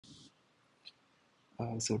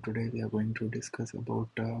So today we are going to discuss about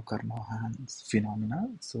Kernohan's phenomena.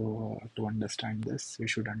 So to understand this, we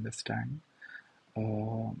should understand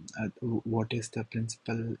what is the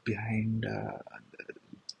principle behind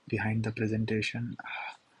the presentation.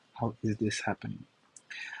 How is this happening?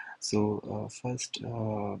 So first,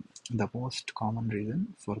 the most common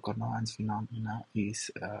reason for Kernohan's phenomena is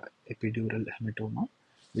epidural hematoma,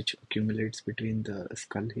 which accumulates between the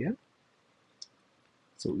skull here.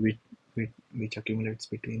 So which accumulates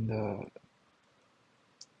between the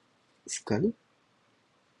skull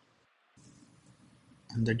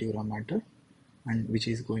and the dura mater, and which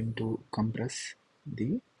is going to compress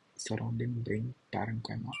the surrounding brain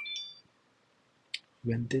parenchyma.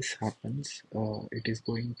 When this happens, it is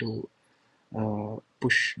going to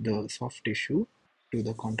push the soft tissue to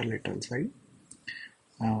the contralateral side,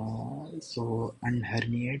 and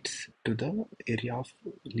herniates to the area of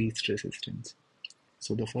least resistance.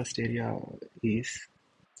 So the first area is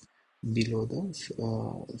below the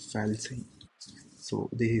falcine. So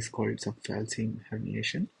this is called subfalcine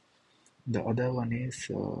herniation. The other one is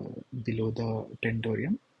below the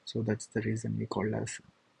tentorium, so that's the reason we call as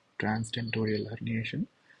transtentorial herniation.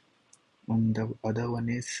 And the other one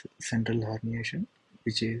is central herniation,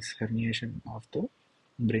 which is herniation of the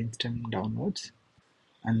brainstem downwards.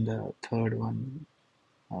 And the third one,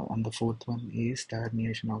 and the fourth one is the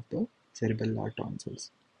herniation of the cerebellar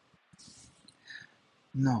tonsils.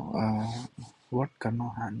 Now, what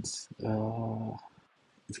Kernohan's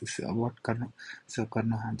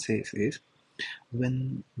Kernohan says is,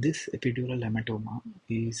 when this epidural hematoma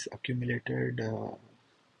is accumulated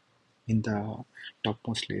in the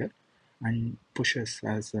topmost layer and pushes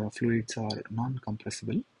as fluids are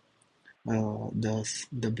non-compressible,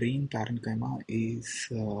 the brain parenchyma is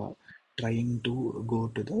trying to go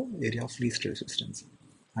to the area of least resistance,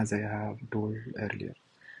 as I have told earlier.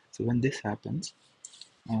 So when this happens,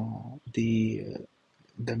 the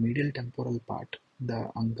medial temporal part, the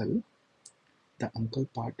uncle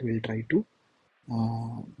part will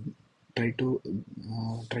uh, try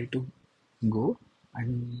to go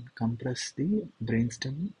and compress the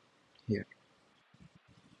brainstem here.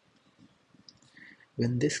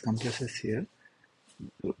 When this compresses here,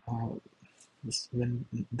 uh, when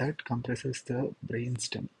that compresses the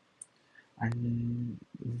brainstem, and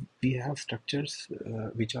we have structures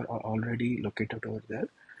which are already located over there,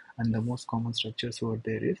 and the most common structures over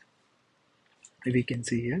there is, we can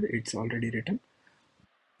see here, it's already written.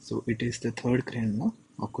 So it is the third cranial,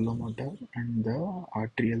 oculomotor, and the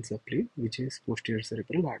arterial supply, which is posterior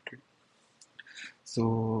cerebral artery.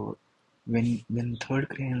 So when third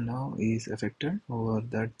cranial nerve is affected over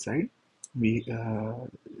that side, we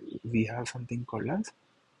have something called as,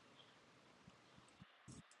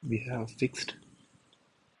 we have fixed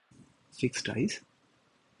eyes,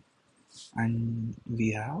 and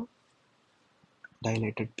we have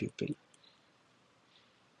dilated pupil.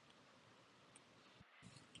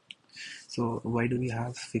 So why do we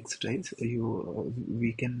have fixed eyes?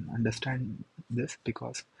 We can understand this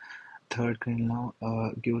because third cranial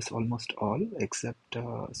nerve gives almost all except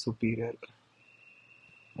superior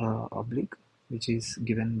oblique, which is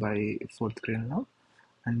given by fourth cranial nerve,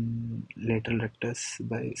 and lateral rectus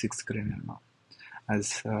by sixth cranial nerve,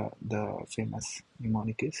 as the famous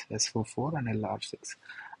mnemonic is S44 and LR6,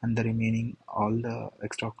 and the remaining all the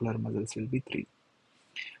extraocular muscles will be 3.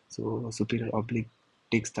 So superior oblique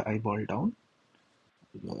takes the eyeball down.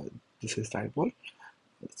 This is the eyeball.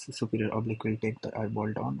 Superior oblique will take the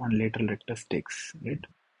eyeball down, and lateral rectus takes it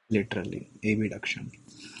laterally, abduction.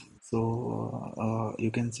 So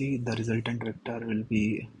you can see the resultant vector will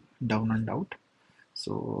be down and out.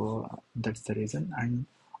 So that's the reason. And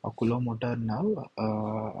oculomotor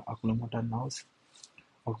nerves,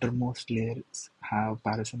 outermost layers have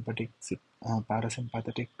parasympathetic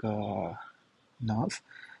nerves,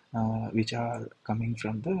 which are coming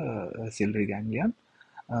from the ciliary ganglion,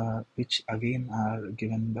 which again are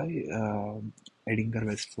given by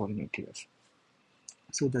Edinger-Westphal nucleus.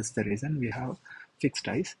 So that's the reason we have fixed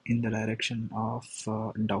eyes in the direction of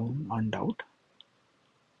down and out,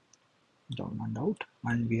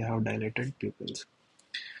 and we have dilated pupils.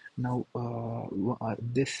 Now,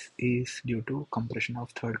 this is due to compression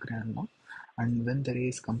of third cranial nerve, and when there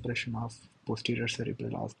is compression of posterior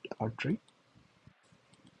cerebral artery,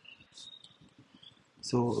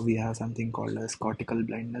 so we have something called as cortical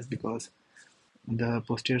blindness, because the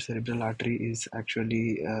posterior cerebral artery is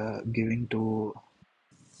actually giving to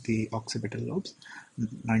the occipital lobes,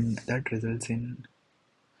 and that results in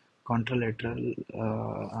contralateral,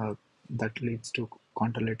 that leads to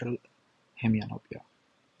contralateral hemianopia.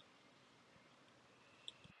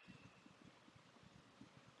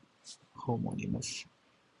 homonymous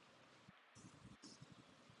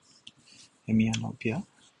hemianopia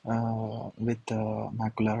with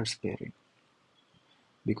macular sparing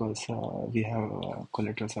because we have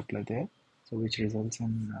collateral supply there, so which results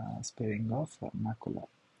in sparing of macula.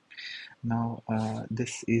 Now,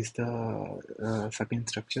 this is the second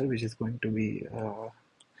structure which is going to be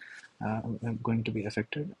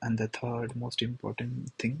affected, and the third most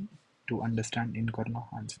important thing to understand in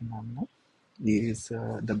Kernohan's phenomena is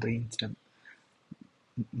the brainstem.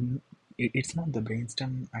 It's not the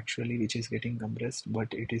brainstem actually which is getting compressed,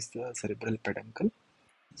 but it is the cerebral peduncle.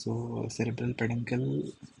 So, cerebral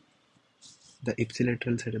peduncle, the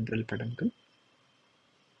ipsilateral cerebral peduncle.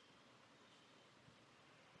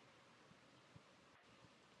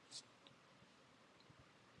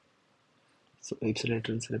 So,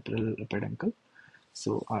 ipsilateral cerebral peduncle.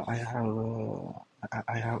 So, I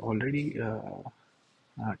have already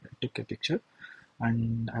took a picture,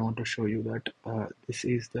 and I want to show you that this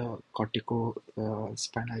is the cortico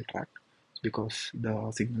spinal tract because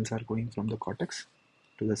the signals are going from the cortex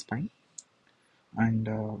to the spine, and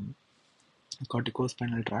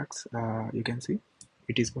corticospinal tracts, you can see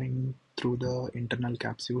it is going through the internal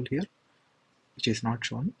capsule here, which is not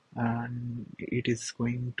shown, and it is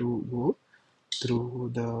going to go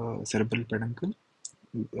through the cerebral peduncle,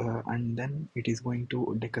 and then it is going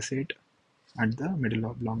to decussate at the middle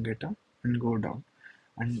oblongata and go down,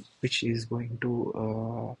 and which is going to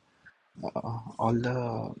all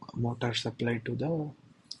the motor supply to the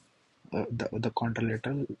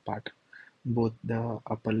contralateral part, both the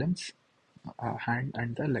upper limbs, hand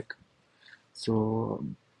and the leg. So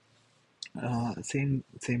same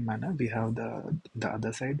manner we have the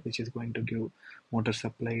other side which is going to give motor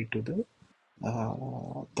supply to the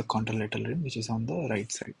contralateral limb which is on the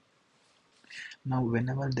right side. Now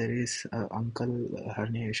whenever there is uncle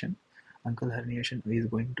herniation is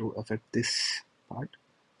going to affect this part.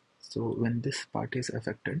 So when this part is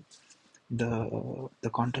affected, the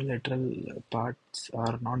contralateral parts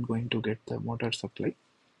are not going to get the motor supply,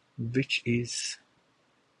 which is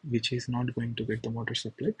not going to get the motor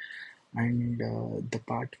supply, and the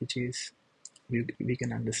part which is we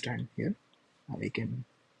can understand here, I can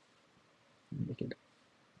make it.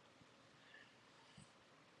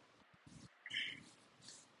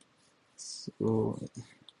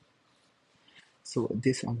 So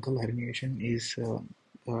this uncle herniation is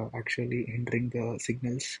actually hindering the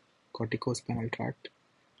signals corticospinal tract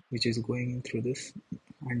which is going through this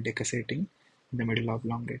and decussating in the middle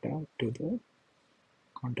oblongata to the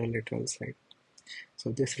contralateral side.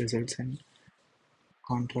 So this results in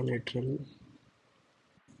contralateral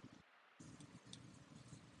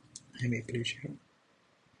hemiplegia.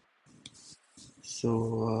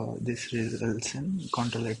 So this results in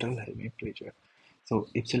contralateral hemiplegia. So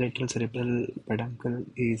ipsilateral cerebral peduncle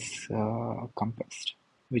is compressed,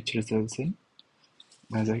 which results in,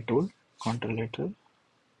 as I told, contralateral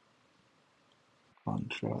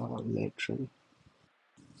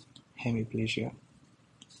hemiplegia.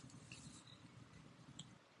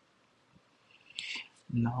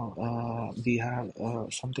 Now we have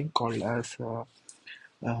something called as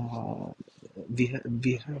we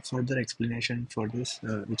have further explanation for this,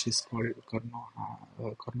 which is called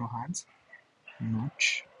Kernohan's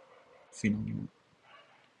notch phenomenon.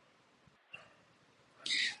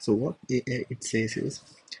 So what it says is,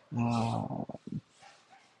 uh,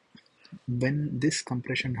 when this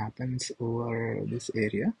compression happens over this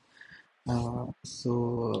area,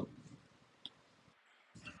 so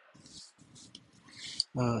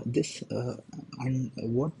this and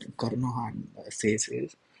what Kernohan says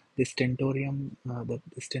is this tentorium,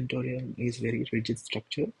 this tentorium is very rigid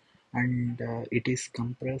structure, and it is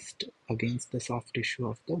compressed against the soft tissue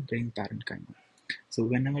of the brain parenchyma. So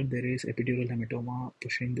whenever there is epidural hematoma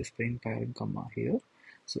pushing this brain parenchyma here,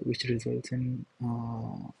 so which results in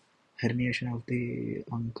herniation of the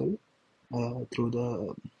uncle uh, through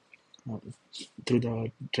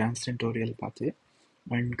the transtentorial pathway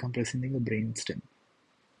and compressing the brain stem,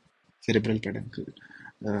 cerebral peduncle,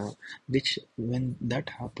 which when that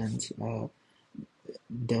happens,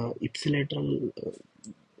 the ipsilateral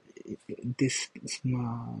this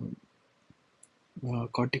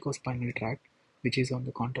corticospinal tract, which is on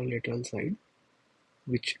the contralateral side,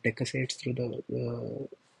 which decussates through the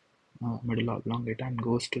middle oblongata and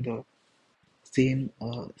goes to the same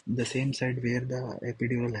side where the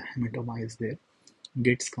epidural hematoma is there,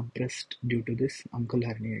 gets compressed due to this uncle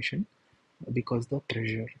herniation because the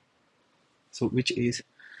pressure. So which is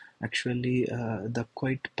actually the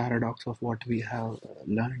quite paradox of what we have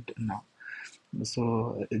learned now.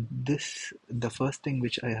 So this the first thing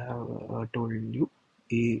which I have told you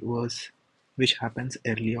was which happens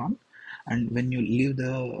early on, And when you leave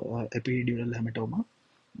the epidural hematoma,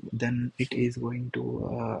 then it is going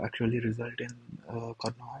to actually result in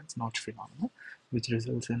Kernohan's notch phenomena, which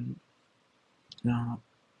results in uh,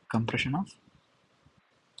 compression of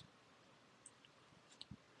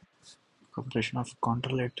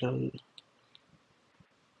contralateral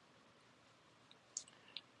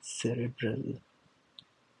cerebral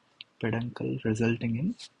peduncle, resulting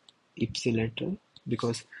in ipsilateral,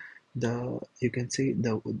 because the you can see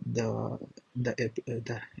the the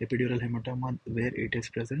epidural hematoma where it is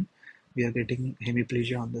present, we are getting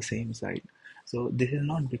hemiplegia on the same side. So this is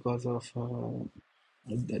not because of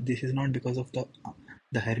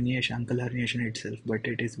the herniation, ankle herniation itself, but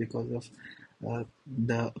it is because of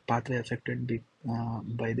the pathway affected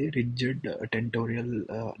by the rigid tentorial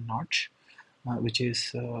notch, which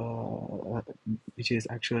is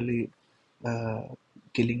actually uh,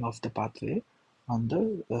 killing off the pathway on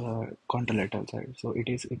the contralateral side. So it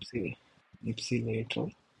is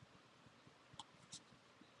ipsilateral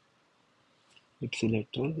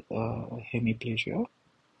hemiplegia,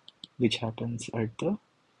 which happens at the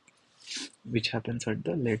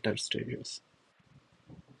later stages.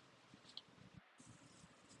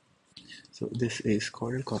 So this is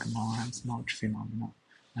called Kernohan's notch phenomena,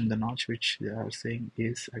 and the notch which they are saying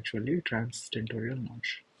is actually transtentorial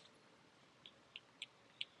notch.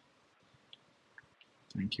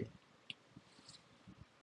 Thank you.